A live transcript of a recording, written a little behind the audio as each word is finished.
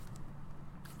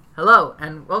Hello,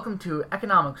 and welcome to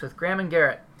Economics with Graham and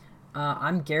Garrett.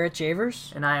 I'm Garrett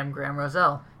Javers. And I am Graham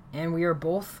Roselle. And we are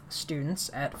both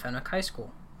students at Fenwick High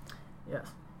School.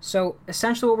 Yes. So,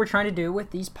 essentially what we're trying to do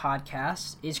with these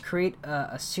podcasts is create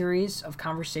a series of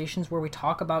conversations where we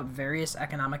talk about various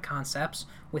economic concepts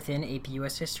within AP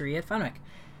US History at Fenwick.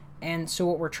 And so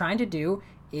what we're trying to do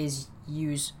is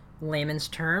use layman's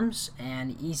terms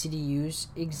and easy-to-use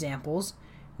examples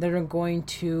that are going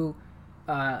to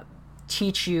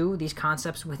teach you these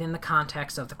concepts within the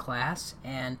context of the class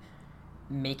and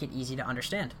make it easy to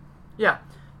understand. Yeah.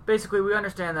 Basically, we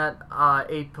understand that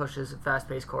AP pushes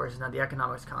fast-paced courses, and that the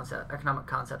economic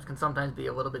concepts can sometimes be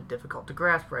a little bit difficult to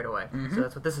grasp right away. Mm-hmm. So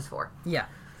that's what this is for. Yeah.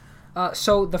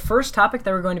 So the first topic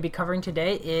that we're going to be covering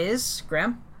today is,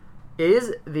 Graham?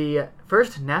 Is the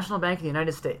First National Bank of the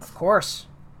United States. Of course.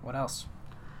 What else?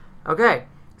 Okay,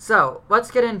 so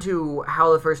let's get into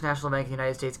how the First National Bank of the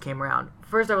United States came around.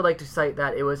 First, I would like to cite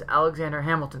that it was Alexander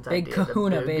Hamilton's Big idea.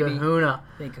 kahuna, Big baby. Kahuna.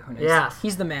 Big kahuna. Yes.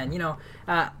 He's the man. You know,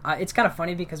 it's kind of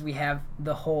funny because we have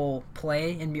the whole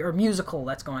play or musical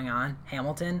that's going on,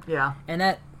 Hamilton. Yeah. And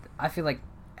that, I feel like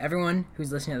everyone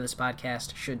who's listening to this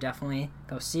podcast should definitely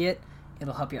go see it.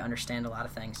 It'll help you understand a lot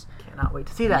of things. Cannot wait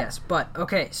to see that. Yes, but,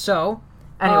 okay, so...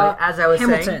 Anyway, as I was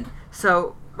Hamilton. saying,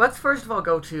 so let's first of all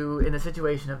go to, in the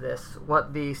situation of this,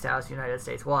 what the status of the United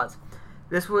States was.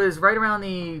 This was right around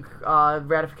the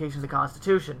ratification of the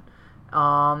Constitution. The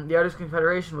Articles of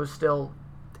Confederation was still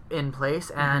in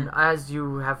place, and as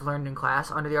you have learned in class,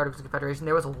 under the Articles of Confederation,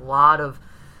 there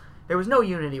was no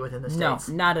unity within the states.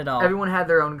 No, not at all. Everyone had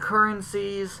their own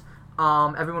currencies.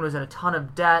 Everyone was in a ton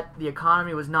of debt. The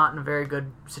economy was not in a very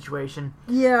good situation.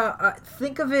 Yeah,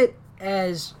 think of it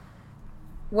as...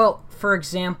 Well, for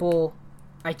example,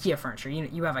 IKEA furniture.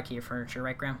 You have IKEA furniture,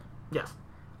 right, Graham? Yes.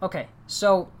 Okay,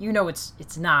 so you know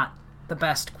it's not the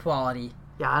best quality.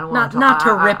 Yeah, I don't want not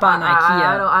to rip on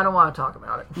IKEA. I don't want to talk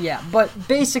about it. Yeah, but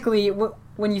basically,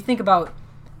 when you think about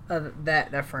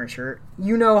that furniture,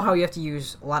 you know how you have to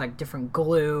use a lot of different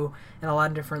glue and a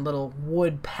lot of different little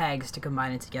wood pegs to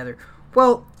combine it together.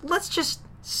 Well, let's just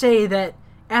say that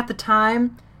at the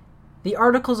time, the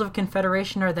Articles of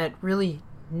Confederation are that really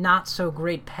not so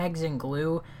great pegs and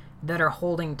glue that are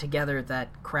holding together that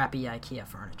crappy IKEA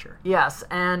furniture. Yes,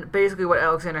 and basically what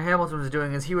Alexander Hamilton was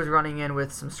doing is he was running in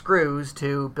with some screws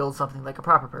to build something like a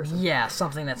proper person. Yeah,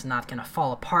 something that's not going to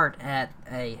fall apart at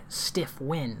a stiff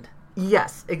wind.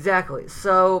 Yes, exactly.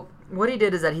 So what he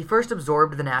did is that he first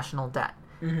absorbed the national debt.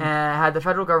 And had the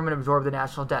federal government absorb the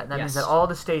national debt. And that means that all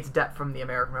the states' debt from the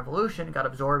American Revolution got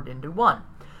absorbed into one.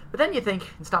 But then you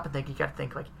stop and think, you got to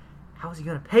think, like, how is he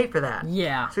going to pay for that?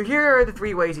 Yeah. So here are the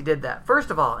three ways he did that. First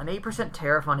of all, an 8%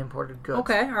 tariff on imported goods.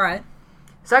 Okay, all right.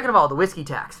 Second of all, the whiskey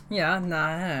tax. Yeah,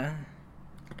 nah.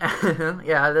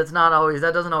 Yeah,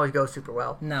 that doesn't always go super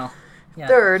well. No. Yeah.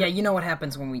 Third. Yeah, you know what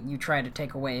happens when you try to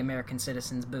take away American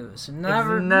citizens' booze.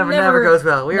 Never goes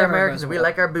well. We are Americans, we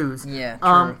like our booze. Yeah,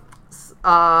 true.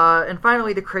 And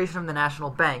finally, the creation of the National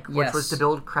Bank, which was to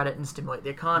build credit and stimulate the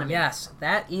economy. Yes,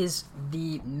 that is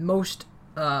the most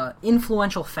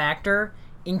influential factor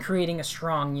in creating a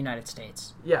strong United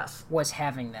States. Yes. Was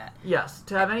having that. Yes.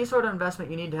 To have any sort of investment,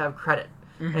 you need to have credit.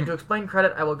 And to explain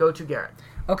credit, I will go to Garrett.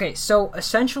 Okay, so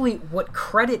essentially what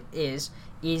credit is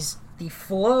the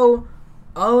flow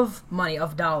of money,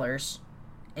 of dollars,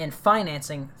 and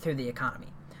financing through the economy.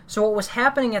 So what was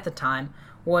happening at the time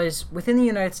was within the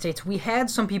United States, we had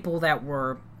some people that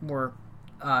were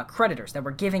creditors, that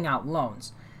were giving out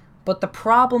loans. But the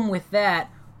problem with that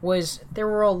was there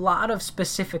were a lot of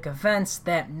specific events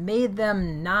that made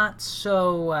them not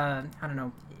so,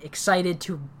 excited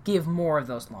to give more of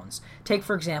those loans. Take,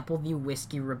 for example, the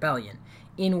Whiskey Rebellion,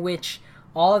 in which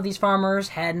all of these farmers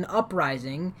had an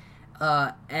uprising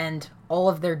and all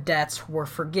of their debts were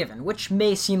forgiven, which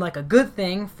may seem like a good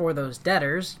thing for those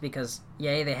debtors because,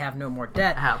 yay, they have no more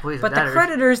debt. But the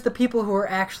creditors, the people who are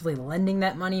actually lending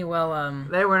that money, well...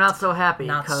 they were not so happy.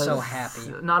 Not so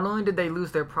happy. Not only did they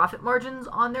lose their profit margins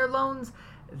on their loans,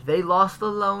 they lost the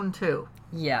loan too.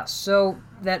 Yeah, so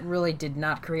that really did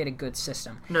not create a good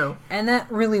system. No. And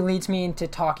that really leads me into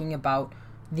talking about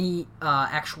the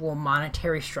actual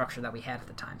monetary structure that we had at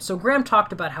the time. So Graham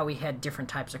talked about how we had different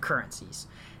types of currencies,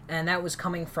 and that was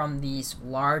coming from these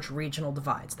large regional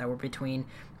divides that were between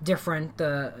different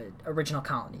original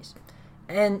colonies.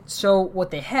 And so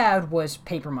what they had was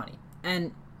paper money.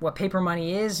 And what paper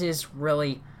money is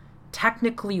really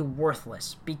technically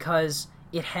worthless because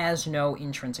it has no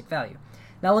intrinsic value.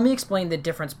 Now let me explain the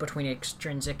difference between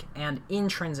extrinsic and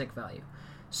intrinsic value.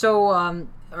 So, all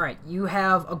right, you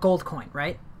have a gold coin,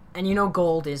 right? And you know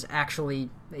gold is actually,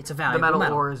 it's a valuable metal. The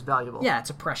metal ore is valuable. Yeah, it's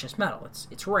a precious metal.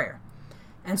 It's rare.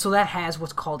 And so that has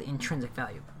what's called intrinsic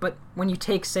value. But when you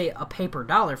take, say, a paper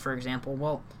dollar, for example,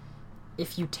 well,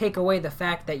 if you take away the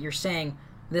fact that you're saying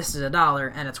this is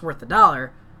 $1 and it's worth $1,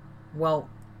 well,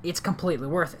 it's completely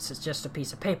worthless. It's just a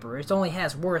piece of paper. It only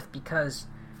has worth because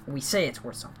we say it's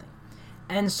worth something.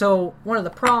 And so one of the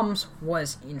problems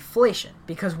was inflation,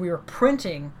 because we were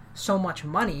printing so much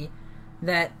money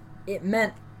that it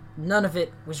meant none of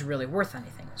it was really worth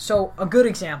anything. So a good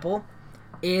example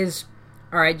is,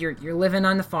 all right, you're living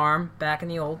on the farm back in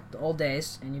the old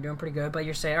days, and you're doing pretty good, but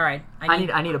you're saying, all right, I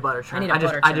need a butter churn.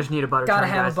 I just need a butter churn. Gotta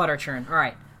have a butter churn. All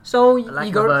right. So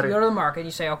you go to the market,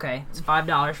 you say, okay, it's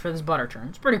 $5 for this butter churn.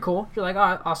 It's pretty cool. You're like,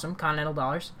 oh, awesome, Continental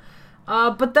dollars.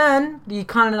 But then the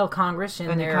Continental Congress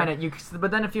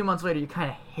but then a few months later you kind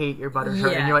of hate your butter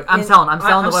churn, and you're like, I'm selling the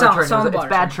butter churn. It's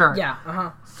bad churn.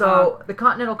 Yeah. So the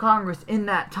Continental Congress in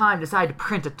that time decided to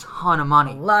print a ton of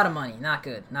money. A lot of money. Not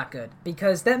good.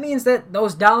 Because that means that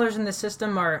those dollars in the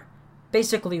system are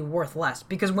basically worth less.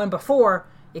 Because when before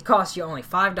it cost you only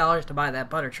 $5 to buy that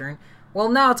butter churn, well,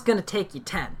 now it's going to take you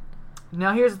 10.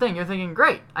 Now here's the thing: you're thinking,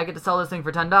 great, I get to sell this thing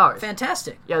for $10.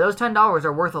 Fantastic. Yeah, those $10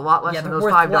 are worth a lot less than those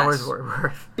 $5 were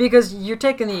worth. Because you're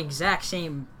taking the exact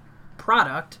same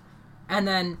product, and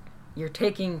then you're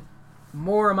taking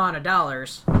more amount of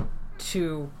dollars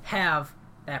to have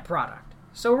that product.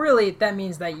 So really, that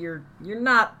means that you're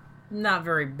not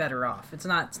very better off. It's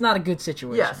not a good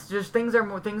situation. Yes, just things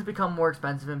become more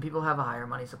expensive, and people have a higher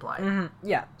money supply. Mm-hmm.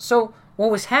 Yeah. So what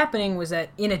was happening was that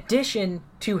in addition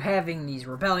to having these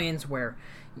rebellions where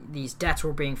these debts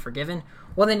were being forgiven,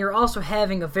 well, then you're also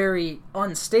having a very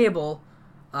unstable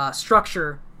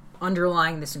structure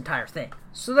underlying this entire thing.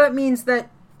 So that means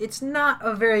that it's not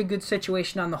a very good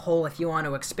situation on the whole if you want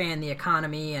to expand the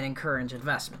economy and encourage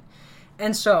investment.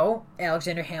 And so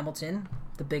Alexander Hamilton,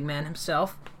 the big man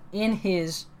himself, in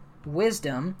his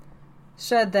wisdom,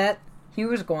 said that he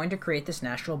was going to create this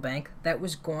national bank that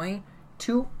was going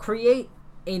to create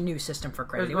a new system for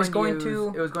credit. It was going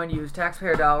to use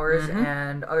taxpayer dollars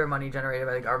and other money generated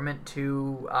by the government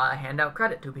to hand out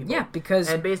credit to people. Yeah,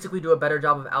 and basically do a better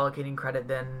job of allocating credit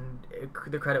than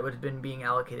the credit would have been being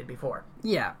allocated before.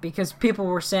 Yeah, because people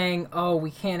were saying, oh, we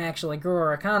can't actually grow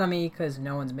our economy because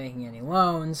no one's making any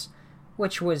loans,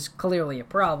 which was clearly a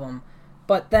problem.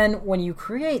 But then when you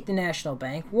create the national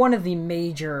bank, one of the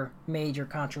major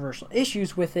controversial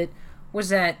issues with it was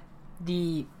that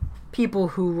the people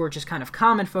who were just kind of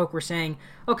common folk were saying,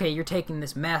 okay, you're taking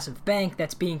this massive bank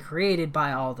that's being created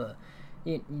by all the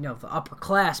the upper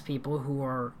class people who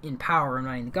are in power and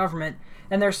running the government,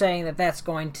 and they're saying that that's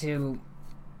going to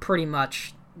pretty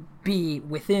much be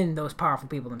within those powerful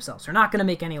people themselves. They're not going to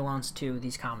make any loans to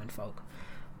these common folk.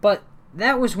 But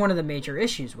that was one of the major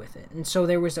issues with it. And so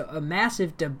there was a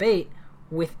massive debate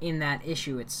within that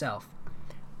issue itself.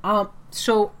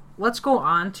 So let's go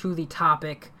on to the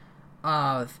topic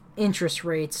of interest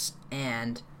rates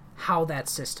and how that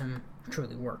system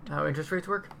truly worked. How interest rates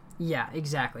work? Yeah,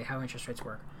 exactly, how interest rates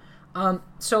work.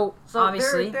 So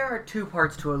obviously there are two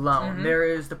parts to a loan. Mm-hmm. There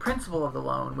is the principal of the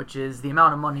loan, which is the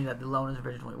amount of money that the loan is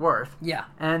originally worth. Yeah.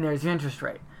 And there's the interest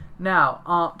rate.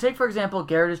 Now, take for example,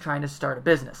 Garrett is trying to start a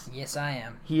business. Yes, I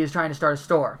am. He is trying to start a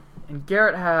store. And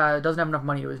Garrett doesn't have enough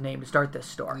money to his name to start this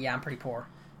store. Yeah, I'm pretty poor.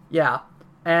 Yeah.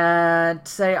 And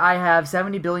say I have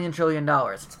 $70 billion trillion.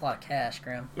 That's a lot of cash,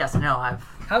 Graham. Yes, I know.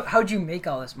 How'd you make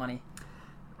all this money?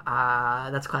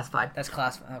 That's classified. That's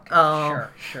classified.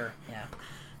 Okay. Sure. Yeah.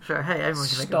 Sure. Hey, everyone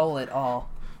can stole it all.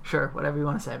 Sure, whatever you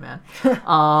want to say, man.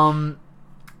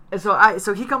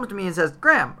 So he comes to me and says,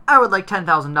 Graham, I would like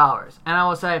 $10,000. And I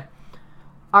will say,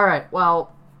 all right,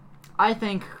 well, I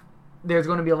think there's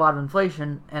going to be a lot of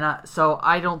inflation, and so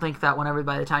I don't think that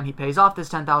by the time he pays off this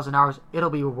 $10,000, it'll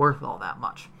be worth all that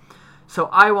much. So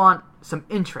I want some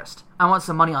interest. I want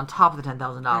some money on top of the $10,000.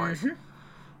 Mm-hmm.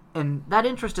 And that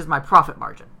interest is my profit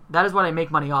margin. That is what I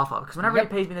make money off of. Because whenever he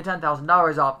pays me the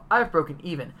 $10,000 off, I've broken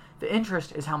even. The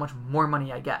interest is how much more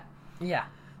money I get. Yeah.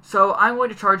 So I'm going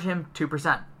to charge him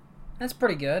 2%. That's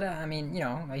pretty good. I mean,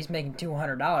 he's making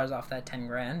 $200 off that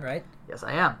 $10,000, right? Yes,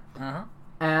 I am. Uh-huh.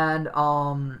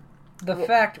 And the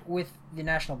fact with the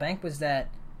National Bank was that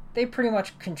they pretty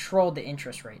much controlled the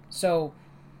interest rate. So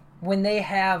when they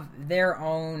have their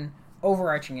own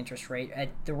overarching interest rate at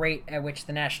the rate at which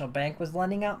the National Bank was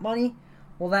lending out money,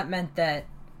 well, that meant that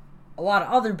a lot of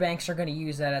other banks are going to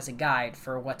use that as a guide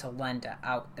for what to lend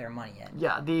out their money at.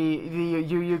 Yeah,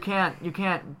 you can't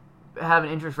have an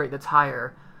interest rate that's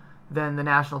higher than the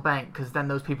National Bank, because then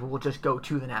those people will just go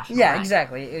to the National Bank. Yeah,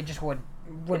 exactly. It just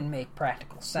wouldn't make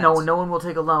practical sense. No one will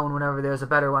take a loan whenever there's a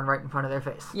better one right in front of their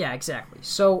face. Yeah, exactly.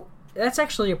 So that's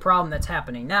actually a problem that's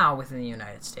happening now within the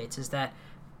United States, is that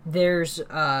there's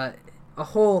a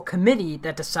whole committee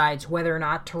that decides whether or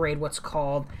not to raise what's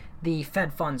called the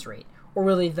Fed funds rate, or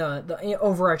really the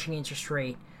overarching interest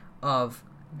rate of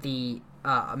the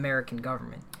American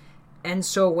government. And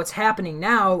so what's happening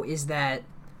now is that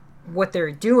what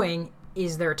they're doing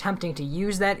is they're attempting to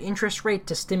use that interest rate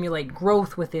to stimulate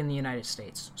growth within the United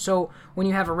States. So when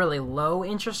you have a really low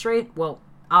interest rate, well,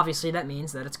 obviously that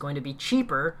means that it's going to be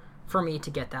cheaper for me to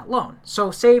get that loan.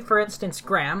 So say, for instance,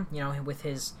 Graham, with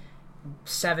his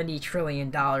 $70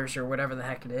 trillion or whatever the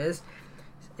heck it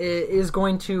is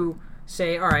going to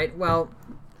say, all right, well,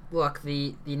 look,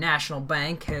 the National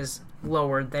Bank has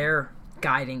lowered their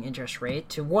guiding interest rate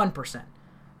to 1%.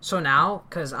 So now,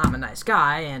 because I'm a nice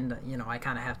guy and, I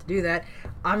kind of have to do that,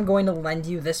 I'm going to lend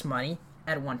you this money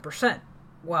at 1%.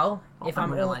 Well, if I'm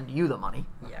going to lend you the money.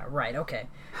 Yeah, right, okay.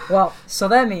 Well, so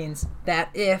that means that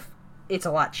if it's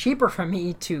a lot cheaper for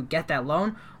me to get that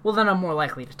loan, well, then I'm more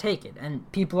likely to take it. And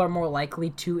people are more likely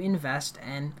to invest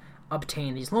and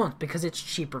obtain these loans because it's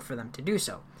cheaper for them to do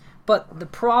so. But the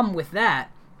problem with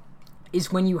that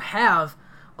is when you have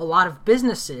a lot of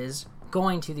businesses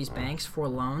going to these banks for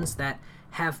loans that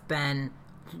have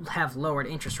lowered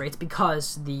interest rates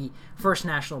because the First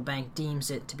National Bank deems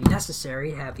it to be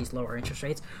necessary to have these lower interest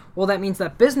rates, well, that means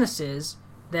that businesses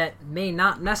that may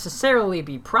not necessarily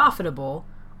be profitable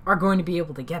are going to be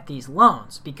able to get these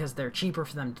loans because they're cheaper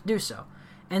for them to do so.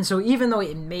 And so even though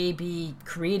it may be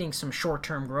creating some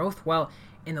short-term growth, well,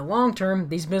 in the long term,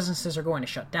 these businesses are going to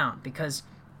shut down because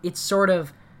it's sort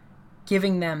of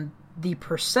giving them the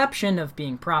perception of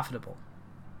being profitable,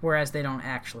 whereas they don't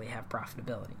actually have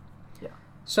profitability. Yeah.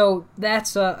 So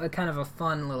that's a kind of a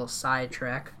fun little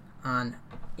sidetrack on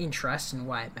interest and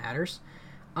why it matters.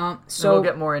 So we'll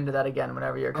get more into that again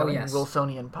whenever you're covering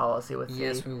Wilsonian policy with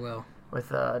we will. With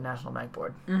the National Bank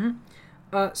Board.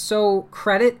 Mm-hmm. So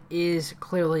credit is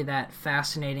clearly that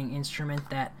fascinating instrument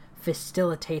that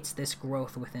facilitates this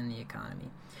growth within the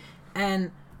economy.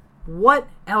 And what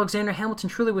Alexander Hamilton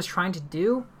truly was trying to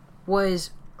do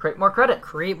was create more credit.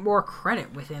 Create more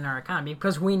credit within our economy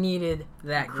because we needed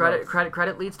that growth.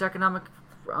 Credit leads to economic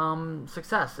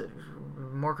success.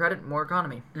 More credit, more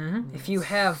economy. Mm-hmm. If you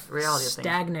have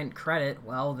stagnant credit,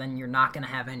 well, then you're not going to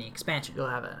have any expansion. You'll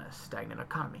have a stagnant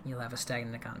economy. You'll have a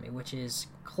stagnant economy, which is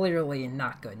clearly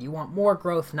not good. You want more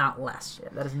growth, not less. Yeah,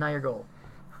 that is not your goal.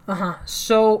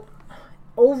 So,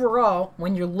 overall,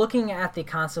 when you're looking at the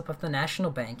concept of the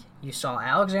National Bank, you saw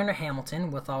Alexander Hamilton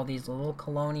with all these little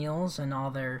colonials and all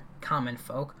their common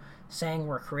folk saying,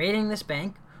 we're creating this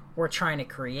bank, we're trying to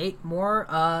create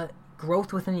more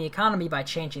growth within the economy by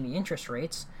changing the interest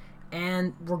rates,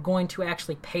 and we're going to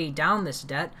actually pay down this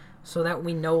debt so that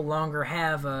we no longer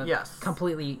have a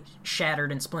completely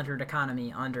shattered and splintered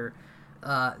economy under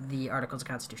the Articles of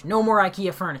Constitution. No more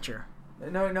IKEA furniture.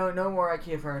 No more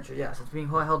IKEA furniture. Yes, it's being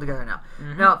held together now.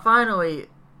 Mm-hmm. Now, finally,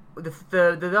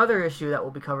 the other issue that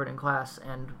will be covered in class,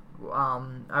 and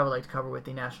I would like to cover with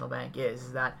the National Bank,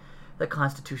 is that the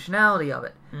constitutionality of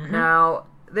it. Mm-hmm. Now,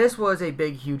 this was a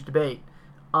big, huge debate.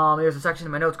 There's a section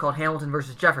in my notes called Hamilton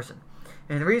versus Jefferson.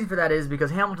 And the reason for that is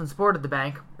because Hamilton supported the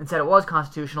bank and said it was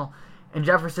constitutional, and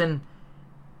Jefferson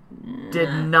did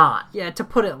not. Yeah, to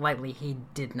put it lightly, he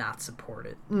did not support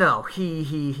it. No,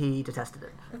 he detested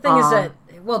it. The thing is that,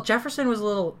 well, Jefferson was a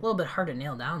little bit hard to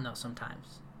nail down, though,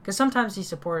 sometimes. Because sometimes he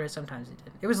supported it, sometimes he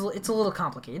didn't. It's a little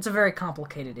complicated. It's a very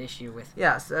complicated issue with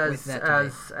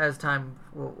as time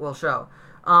will show.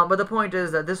 But the point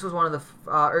is that this was one of the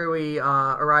early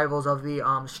arrivals of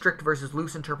the strict versus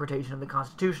loose interpretation of the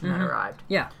Constitution that arrived.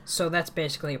 Yeah, so that's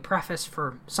basically a preface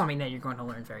for something that you're going to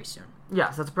learn very soon.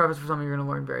 Yes, that's a preface for something you're going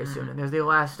to learn very soon. And there's the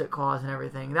elastic clause and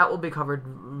everything. That will be covered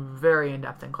very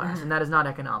in-depth in class, and that is not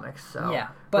economics. So yeah,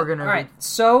 but all right,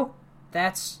 so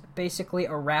that's basically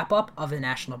a wrap-up of the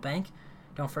National Bank.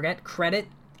 Don't forget, credit,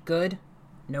 good,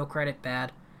 no credit,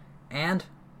 bad. And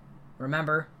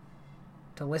remember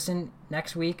to listen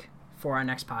next week for our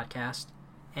next podcast,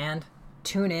 and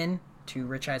tune in to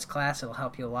Rich Eye's class. It'll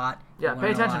help you a lot. Yeah,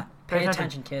 pay attention. Pay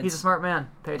attention, kids. He's a smart man.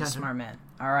 Pay attention. He's a smart man.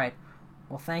 All right.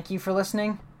 Well, thank you for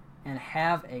listening, and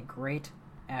have a great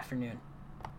afternoon.